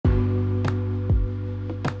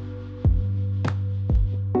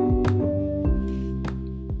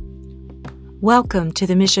Welcome to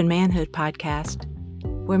the Mission Manhood podcast,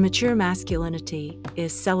 where mature masculinity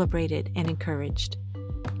is celebrated and encouraged.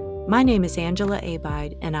 My name is Angela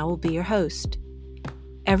Abide, and I will be your host.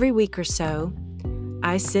 Every week or so,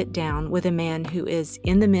 I sit down with a man who is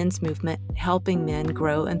in the men's movement, helping men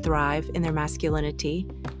grow and thrive in their masculinity,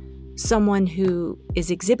 someone who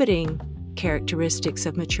is exhibiting characteristics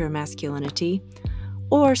of mature masculinity,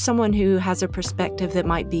 or someone who has a perspective that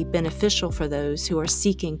might be beneficial for those who are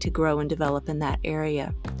seeking to grow and develop in that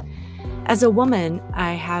area. As a woman,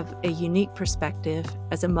 I have a unique perspective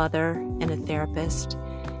as a mother and a therapist,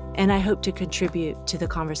 and I hope to contribute to the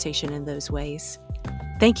conversation in those ways.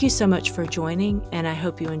 Thank you so much for joining, and I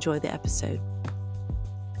hope you enjoy the episode.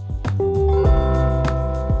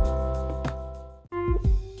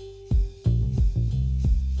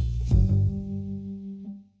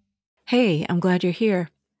 Hey, I'm glad you're here.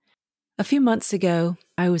 A few months ago,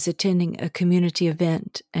 I was attending a community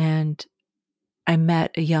event and I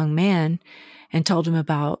met a young man and told him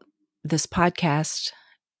about this podcast.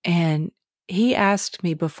 And he asked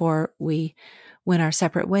me before we went our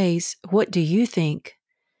separate ways, what do you think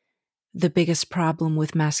the biggest problem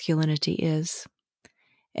with masculinity is?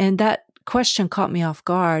 And that question caught me off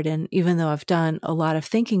guard. And even though I've done a lot of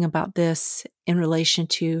thinking about this in relation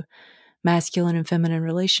to masculine and feminine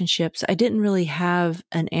relationships, I didn't really have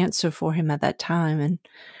an answer for him at that time and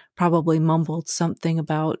probably mumbled something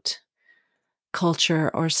about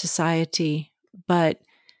culture or society. But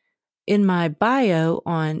in my bio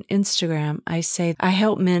on Instagram, I say I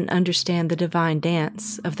help men understand the divine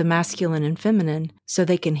dance of the masculine and feminine so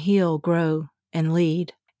they can heal, grow, and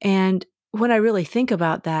lead. And when I really think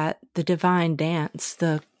about that, the divine dance,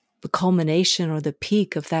 the culmination or the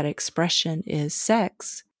peak of that expression is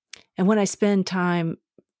sex. And when I spend time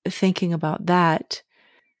thinking about that,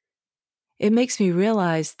 it makes me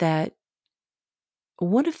realize that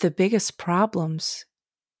one of the biggest problems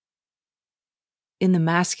in the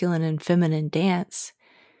masculine and feminine dance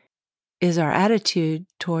is our attitude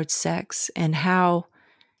towards sex and how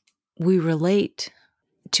we relate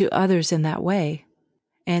to others in that way.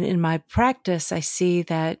 And in my practice, I see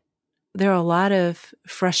that there are a lot of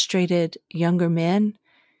frustrated younger men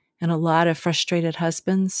and a lot of frustrated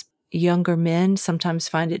husbands. Younger men sometimes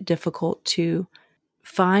find it difficult to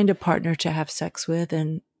find a partner to have sex with,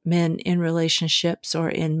 and men in relationships or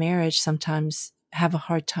in marriage sometimes have a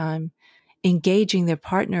hard time engaging their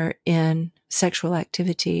partner in sexual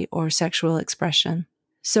activity or sexual expression.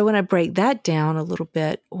 So when I break that down a little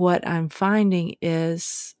bit, what I'm finding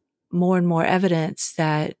is more and more evidence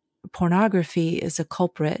that pornography is a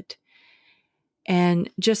culprit. And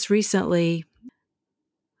just recently,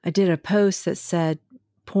 I did a post that said,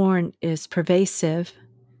 porn is pervasive,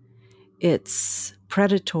 it's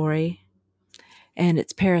predatory, and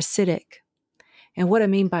it's parasitic. And what I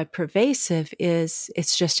mean by pervasive is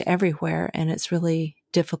it's just everywhere and it's really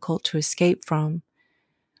difficult to escape from.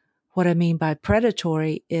 What I mean by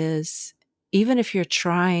predatory is even if you're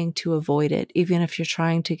trying to avoid it, even if you're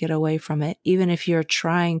trying to get away from it, even if you're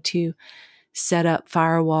trying to set up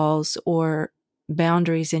firewalls or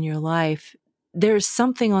boundaries in your life, there's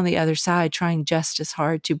something on the other side trying just as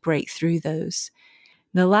hard to break through those.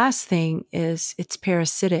 The last thing is it's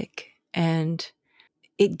parasitic and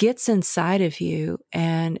it gets inside of you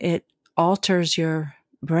and it alters your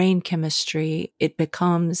brain chemistry. It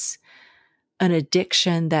becomes an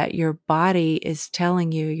addiction that your body is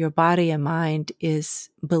telling you, your body and mind is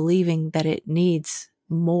believing that it needs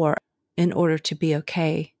more in order to be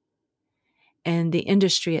okay. And the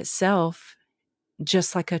industry itself,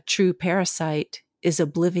 just like a true parasite, is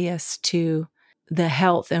oblivious to the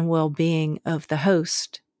health and well-being of the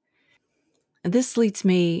host. And this leads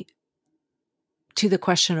me to the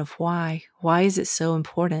question of why. Why is it so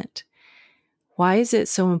important? Why is it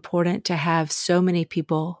so important to have so many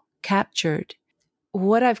people captured?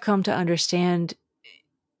 What I've come to understand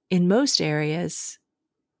in most areas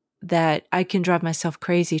that I can drive myself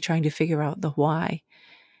crazy trying to figure out the why.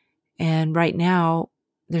 And right now,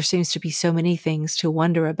 there seems to be so many things to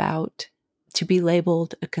wonder about, to be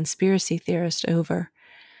labeled a conspiracy theorist over.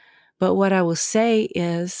 But what I will say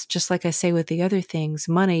is, just like I say with the other things,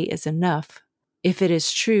 money is enough. If it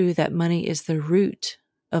is true that money is the root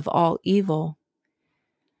of all evil,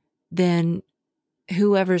 then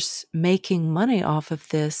whoever's making money off of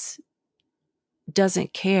this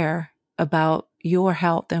doesn't care about your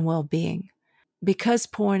health and well-being. Because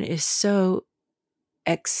porn is so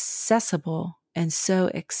accessible and so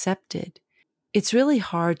accepted, it's really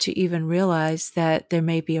hard to even realize that there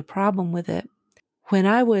may be a problem with it. When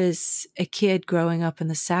I was a kid growing up in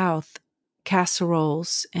the South,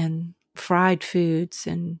 casseroles and fried foods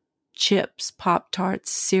and chips, Pop-Tarts,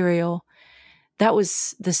 cereal, that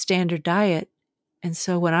was the standard diet. And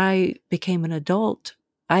so when I became an adult,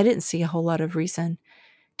 I didn't see a whole lot of reason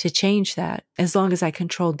to change that. As long as I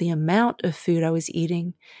controlled the amount of food I was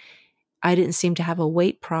eating, I didn't seem to have a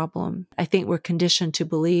weight problem. I think we're conditioned to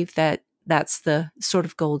believe that that's the sort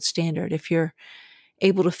of gold standard. If you're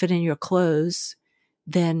able to fit in your clothes,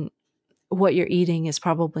 then what you're eating is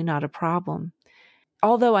probably not a problem.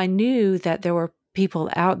 Although I knew that there were people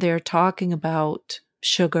out there talking about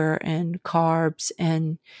sugar and carbs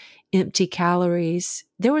and empty calories,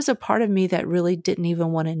 there was a part of me that really didn't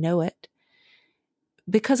even want to know it,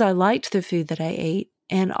 because I liked the food that I ate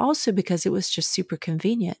and also because it was just super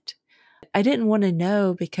convenient. I didn't want to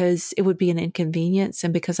know because it would be an inconvenience,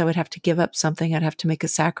 and because I would have to give up something, I'd have to make a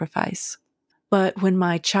sacrifice. But when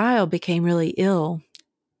my child became really ill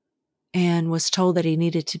and was told that he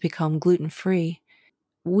needed to become gluten-free,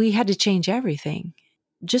 we had to change everything.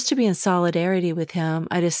 Just to be in solidarity with him,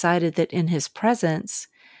 I decided that in his presence,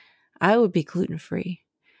 I would be gluten-free.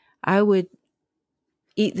 I would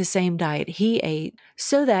eat the same diet he ate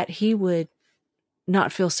so that he would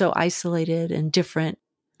not feel so isolated and different.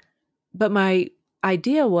 But my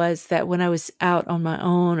idea was that when I was out on my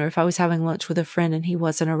own, or if I was having lunch with a friend and he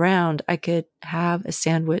wasn't around, I could have a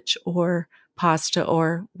sandwich or pasta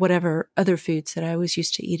or whatever other foods that I was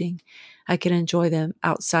used to eating. I could enjoy them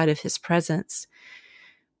outside of his presence.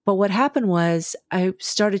 But what happened was I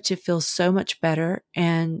started to feel so much better,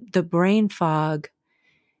 and the brain fog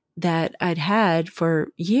that I'd had for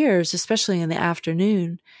years, especially in the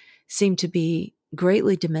afternoon, seemed to be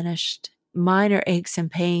greatly diminished. Minor aches and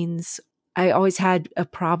pains. I always had a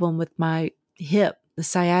problem with my hip, the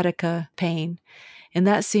sciatica pain, and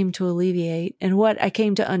that seemed to alleviate. And what I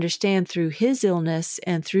came to understand through his illness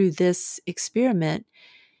and through this experiment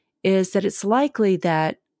is that it's likely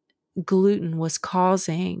that gluten was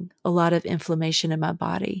causing a lot of inflammation in my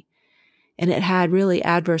body, and it had really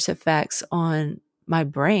adverse effects on my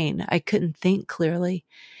brain. I couldn't think clearly,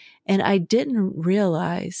 and I didn't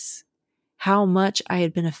realize how much I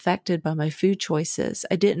had been affected by my food choices.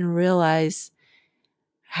 I didn't realize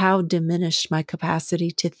how diminished my capacity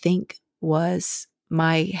to think was.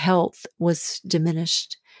 My health was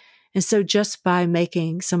diminished. And so just by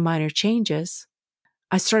making some minor changes,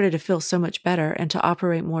 I started to feel so much better and to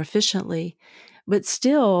operate more efficiently. But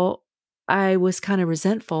still, I was kind of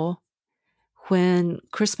resentful when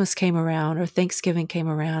Christmas came around or Thanksgiving came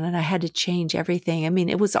around and I had to change everything. I mean,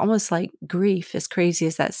 it was almost like grief, as crazy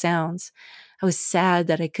as that sounds. I was sad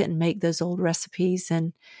that I couldn't make those old recipes.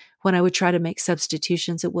 And when I would try to make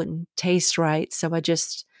substitutions, it wouldn't taste right. So I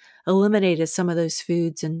just eliminated some of those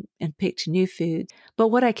foods and picked new foods. But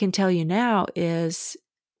what I can tell you now is,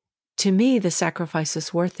 to me, the sacrifice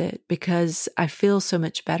is worth it because I feel so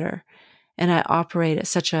much better and I operate at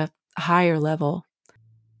such a higher level.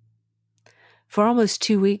 For almost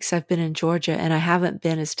 2 weeks, I've been in Georgia and I haven't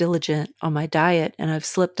been as diligent on my diet, and I've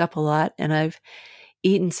slipped up a lot, and I've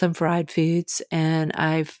eaten some fried foods, and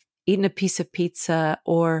I've eaten a piece of pizza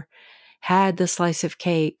or had the slice of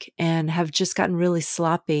cake and have just gotten really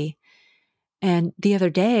sloppy. And the other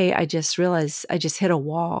day, I just realized I just hit a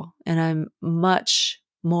wall, and I'm much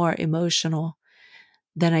more emotional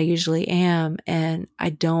than I usually am, and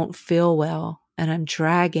I don't feel well, and I'm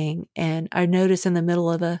dragging, and I notice in the middle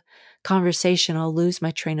of a conversation, I'll lose my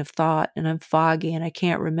train of thought, and I'm foggy, and I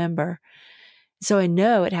can't remember. So I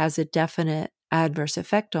know it has a definite adverse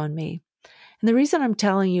effect on me. And the reason I'm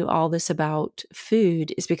telling you all this about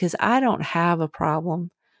food is because I don't have a problem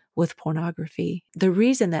with pornography. The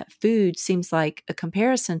reason that food seems like a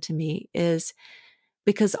comparison to me is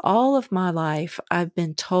because all of my life I've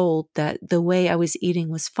been told that the way I was eating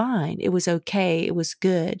was fine. It was okay. It was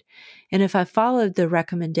good. And if I followed the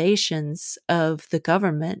recommendations of the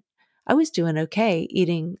government, I was doing okay,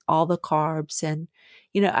 eating all the carbs. And,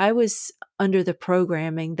 I was under the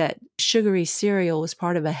programming that sugary cereal was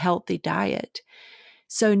part of a healthy diet.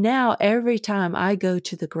 So now every time I go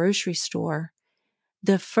to the grocery store,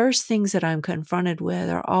 the first things that I'm confronted with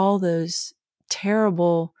are all those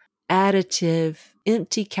terrible additive,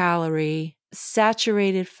 empty calorie,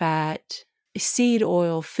 saturated fat, seed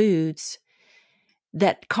oil foods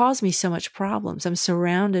that cause me so much problems. I'm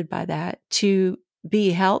surrounded by that. To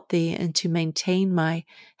be healthy and to maintain my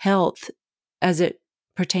health as it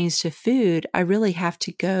pertains to food, I really have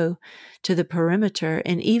to go to the perimeter.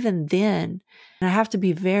 And even then, I have to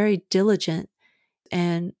be very diligent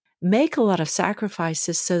and make a lot of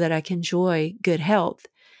sacrifices so that I can enjoy good health.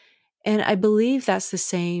 And I believe that's the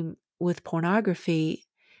same with pornography.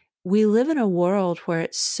 We live in a world where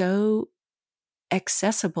it's so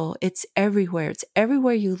accessible. It's everywhere. It's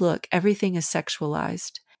everywhere you look. Everything is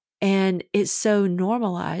sexualized. And it's so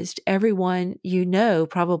normalized. Everyone you know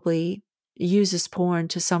probably uses porn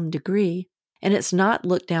to some degree. And it's not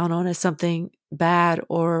looked down on as something bad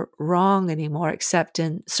or wrong anymore, except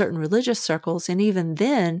in certain religious circles. And even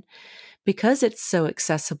then, because it's so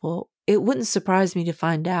accessible, it wouldn't surprise me to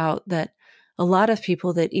find out that a lot of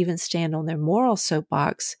people that even stand on their moral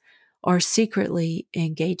soapbox are secretly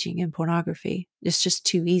engaging in pornography. It's just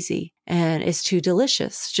too easy and it's too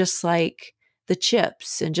delicious, just like the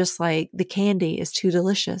chips and just like the candy is too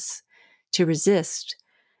delicious to resist.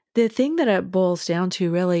 The thing that it boils down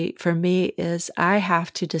to really for me is I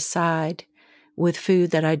have to decide with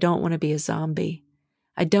food that I don't want to be a zombie.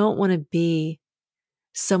 I don't want to be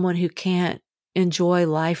someone who can't enjoy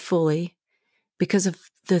life fully because of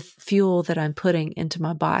the fuel that I'm putting into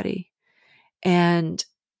my body. And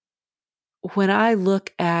when I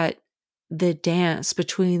look at the dance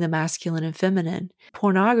between the masculine and feminine,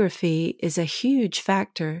 pornography is a huge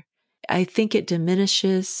factor. I think it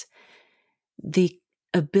diminishes the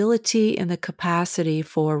ability and the capacity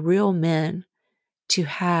for real men to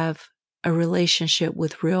have a relationship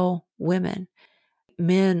with real women.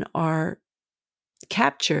 Men are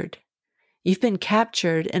captured. You've been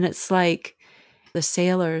captured, and it's like the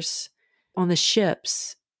sailors on the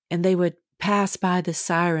ships, and they would pass by the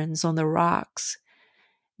sirens on the rocks.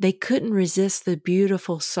 They couldn't resist the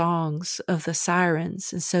beautiful songs of the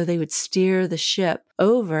sirens, and so they would steer the ship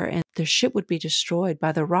over, and their ship would be destroyed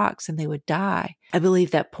by the rocks, and they would die. I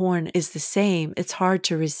believe that porn is the same. It's hard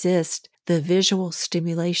to resist the visual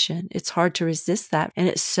stimulation. It's hard to resist that, and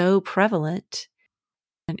it's so prevalent.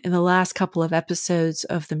 And in the last couple of episodes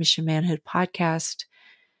of the Mission Manhood podcast,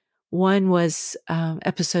 one was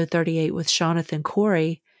episode 38 with Jonathan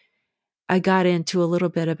Corey. I got into a little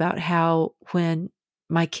bit about how when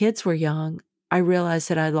my kids were young, I realized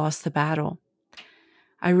that I lost the battle.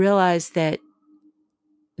 I realized that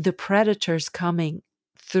the predators coming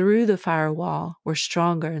through the firewall were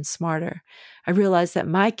stronger and smarter. I realized that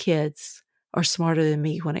my kids are smarter than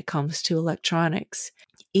me when it comes to electronics.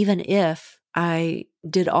 Even if I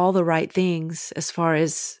did all the right things as far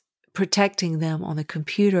as protecting them on the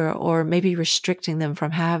computer or maybe restricting them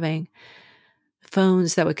from having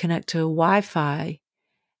phones that would connect to Wi-Fi,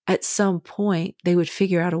 at some point they would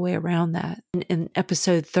figure out a way around that. In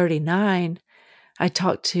episode 39, I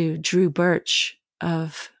talked to Drew Birch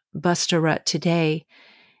of Bust a Rut Today,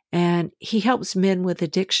 and he helps men with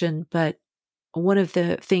addiction, but one of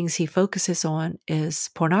the things he focuses on is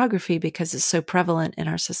pornography because it's so prevalent in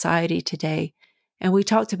our society today. And we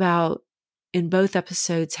talked about in both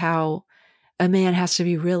episodes how a man has to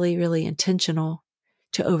be really, really intentional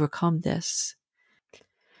to overcome this.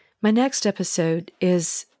 My next episode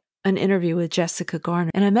is an interview with Jessica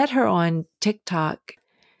Garner, and I met her on TikTok.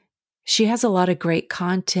 She has a lot of great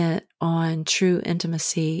content on true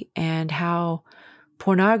intimacy and how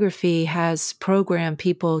pornography has programmed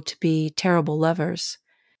people to be terrible lovers.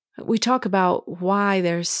 We talk about why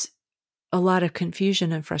there's a lot of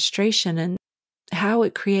confusion and frustration and how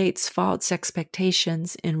it creates false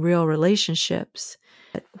expectations in real relationships.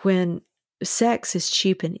 When sex is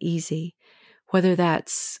cheap and easy, whether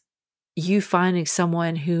that's you finding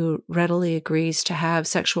someone who readily agrees to have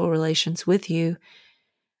sexual relations with you,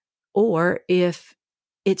 or if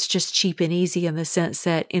it's just cheap and easy in the sense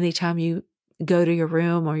that anytime you go to your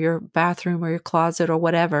room or your bathroom or your closet or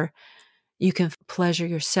whatever, you can pleasure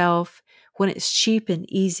yourself. When it's cheap and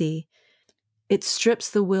easy, it strips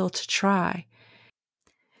the will to try.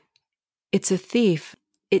 It's a thief.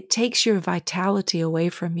 It takes your vitality away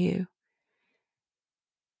from you.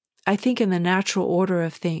 I think in the natural order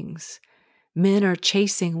of things, men are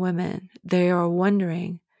chasing women. They are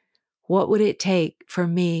wondering, what would it take for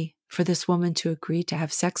me, for this woman to agree to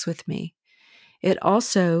have sex with me? It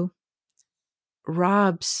also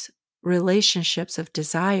robs relationships of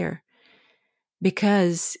desire,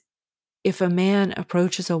 because if a man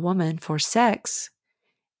approaches a woman for sex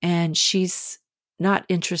and she's not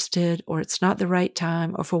interested, or it's not the right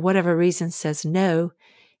time, or for whatever reason says no,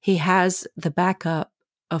 he has the backup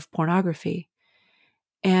of pornography.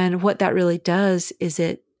 And what that really does is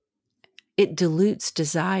it dilutes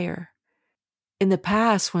desire. In the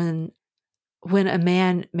past, when a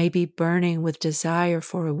man may be burning with desire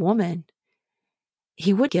for a woman,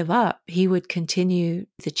 he would give up. He would continue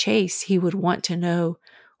the chase. He would want to know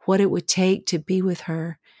what it would take to be with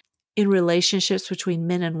her. In relationships between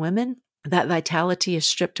men and women, that vitality is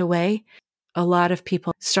stripped away. A lot of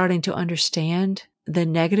people starting to understand the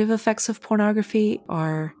negative effects of pornography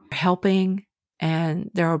are helping,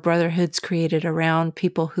 and there are brotherhoods created around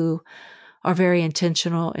people who are very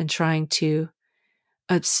intentional in trying to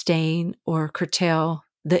abstain or curtail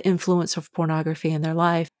the influence of pornography in their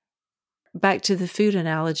life. back to the food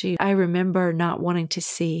analogy, I remember not wanting to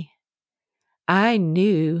see. I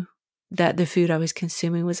knew that the food I was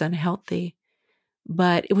consuming was unhealthy,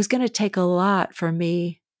 but it was going to take a lot for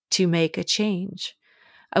me to make a change.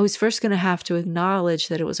 I was first going to have to acknowledge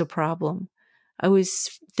that it was a problem. I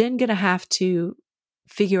was then going to have to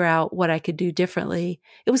figure out what I could do differently.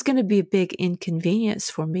 It was going to be a big inconvenience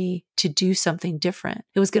for me to do something different.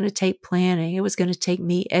 It was going to take planning. It was going to take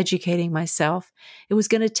me educating myself. It was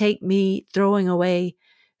going to take me throwing away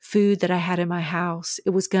food that I had in my house. It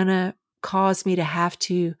was going to cause me to have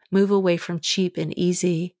to move away from cheap and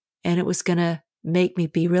easy. And it was going to make me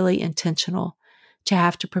be really intentional to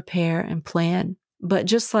have to prepare and plan. But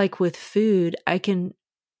just like with food, I can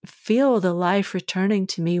feel the life returning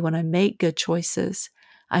to me when I make good choices.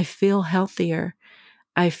 I feel healthier.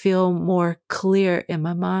 I feel more clear in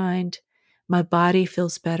my mind. My body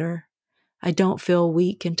feels better. I don't feel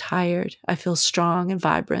weak and tired. I feel strong and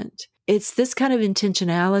vibrant. It's this kind of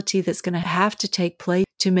intentionality that's going to have to take place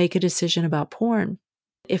to make a decision about porn.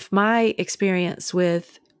 If my experience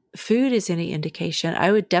with food is any indication,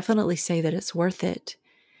 I would definitely say that it's worth it.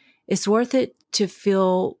 It's worth it to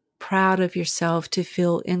feel proud of yourself, to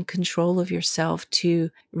feel in control of yourself,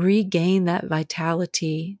 to regain that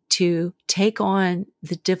vitality, to take on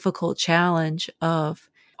the difficult challenge of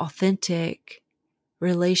authentic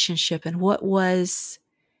relationship and what was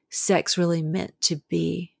sex really meant to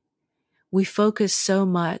be. We focus so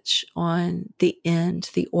much on the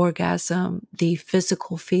end, the orgasm, the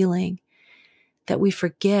physical feeling, that we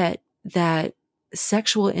forget that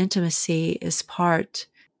sexual intimacy is part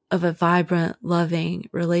of a vibrant, loving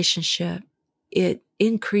relationship. It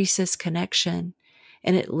increases connection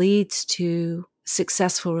and it leads to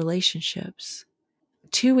successful relationships.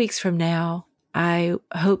 2 weeks from now, I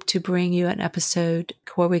hope to bring you an episode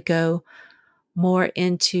where we go more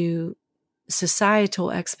into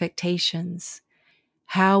societal expectations,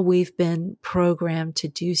 how we've been programmed to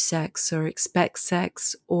do sex or expect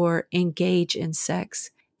sex or engage in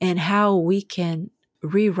sex, and how we can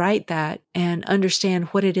rewrite that and understand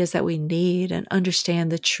what it is that we need and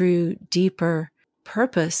understand the true, deeper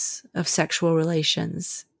purpose of sexual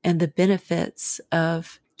relations and the benefits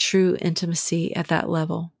of true intimacy at that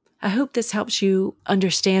level. I hope this helps you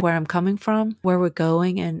understand where I'm coming from, where we're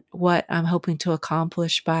going, and what I'm hoping to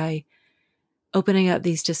accomplish by opening up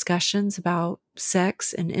these discussions about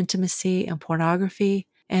sex and intimacy and pornography.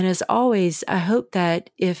 And as always, I hope that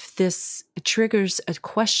if this triggers a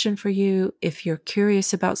question for you, if you're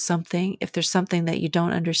curious about something, if there's something that you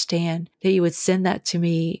don't understand, that you would send that to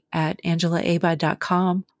me at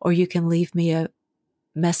angelaabide.com, or you can leave me a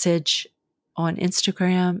message on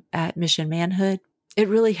Instagram at Mission Manhood. It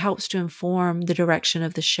really helps to inform the direction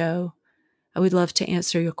of the show. I would love to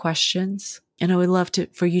answer your questions, and I would love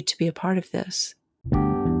for you to be a part of this.